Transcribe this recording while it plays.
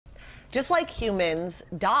Just like humans,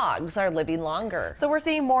 dogs are living longer. So we're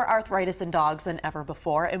seeing more arthritis in dogs than ever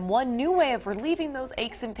before, and one new way of relieving those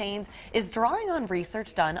aches and pains is drawing on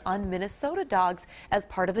research done on Minnesota dogs as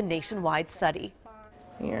part of a nationwide study.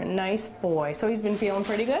 You're a nice boy. So he's been feeling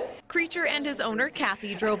pretty good? Creature and his owner,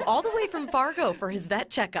 Kathy, drove all the way from Fargo for his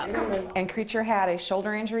vet checkup. And Creature had a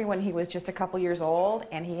shoulder injury when he was just a couple years old,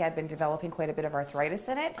 and he had been developing quite a bit of arthritis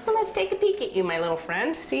in it. Well, let's take a peek at you, my little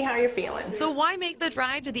friend. See how you're feeling. So why make the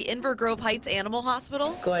drive to the Inver Grove Heights Animal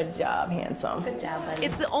Hospital? Good job, handsome. Good job, buddy.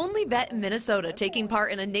 It's the only vet in Minnesota taking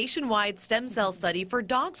part in a nationwide stem cell study for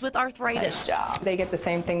dogs with arthritis. Nice job. They get the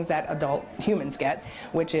same things that adult humans get,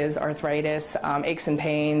 which is arthritis, aches and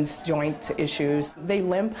pains, joint issues. They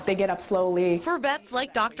limp, they get up slowly. For vets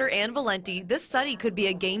like Dr. Ann Valenti, this study could be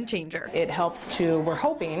a game changer. It helps to, we're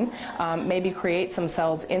hoping, maybe create some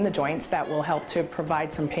cells in the joints that will help to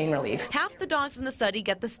provide some pain relief. Half the dogs in the study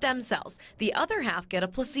get the stem cells. The other half get a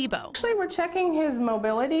placebo. Actually, we're checking his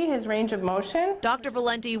mobility, his range of motion. Dr.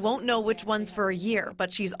 Valenti won't know which ones for a year,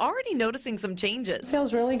 but she's already noticing some changes.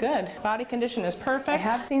 Feels really good. Body condition is perfect. I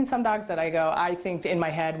have seen some dogs that I think in my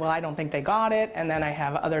head, well, I don't think they got it, and then I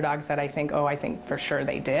have other dogs that I think, oh, I think for sure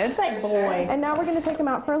they did. Good boy. And now we're going to take him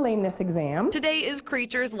out for a lameness exam. Today is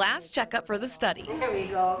Creature's last checkup for the study. Here we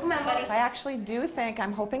go. Come on, buddy. I actually do think,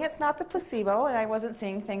 I'm hoping it's not the placebo, and I wasn't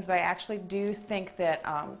seeing things, but I actually do think that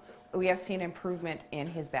we have seen improvement in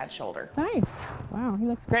his bad shoulder. Nice. Wow, he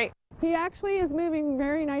looks great. He actually is moving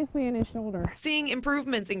very nicely in his shoulder. Seeing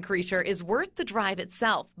improvements in Creature is worth the drive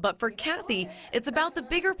itself, but for Kathy, it's about the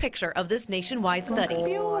bigger picture of this nationwide study.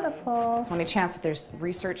 Beautiful. So any chance that there's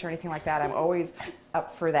research or anything like that, I'm always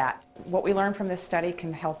up for that. What we learn from this study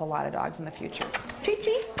can help a lot of dogs in the future. Treat,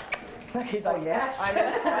 treat. He's like, yes.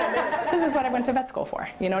 This is what I went to vet school for,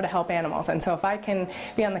 you know, to help animals. And so if I can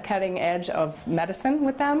be on the cutting edge of medicine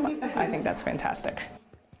with them, I think that's fantastic.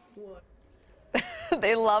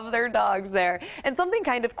 They love their dogs there. And something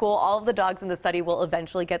kind of cool, all of the dogs in the study will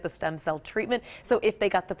eventually get the stem cell treatment. So if they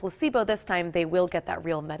got the placebo this time, they will get that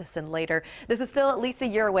real medicine later. This is still at least a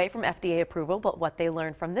year away from FDA approval, but what they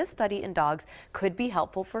learned from this study in dogs could be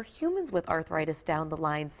helpful for humans with arthritis down the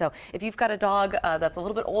line. So if you've got a dog that's a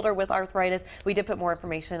little bit older with arthritis, we did put more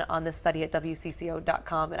information on this study at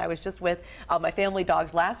WCCO.com. And I was just with my family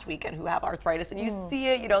dogs last weekend who have arthritis, and you see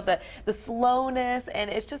it, you know, the slowness, and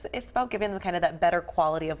it's about giving them kind of that better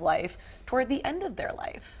quality of life toward the end of their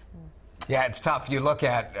life. Yeah, it's tough. You look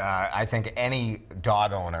at, I think any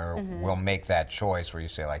dog owner will make that choice where you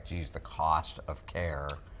say, like, geez, the cost of care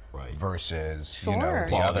versus, you know,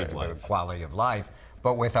 the quality of life.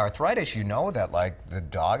 But with arthritis, you know that, like, the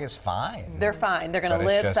dog is fine. They're fine. They're going to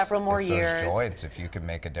live several more years. Those joints, if you can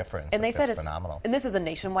make a difference, and they said it's phenomenal. And this is a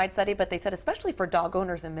nationwide study, but they said especially for dog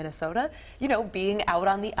owners in Minnesota, you know, being out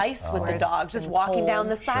on the ice with the dogs, just walking down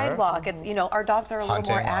the sidewalk. It's, you know, our dogs are a little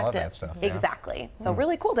more active. All of that stuff. Exactly. So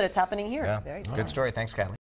really cool that it's happening here. Yeah. Good story. Thanks, Kathleen.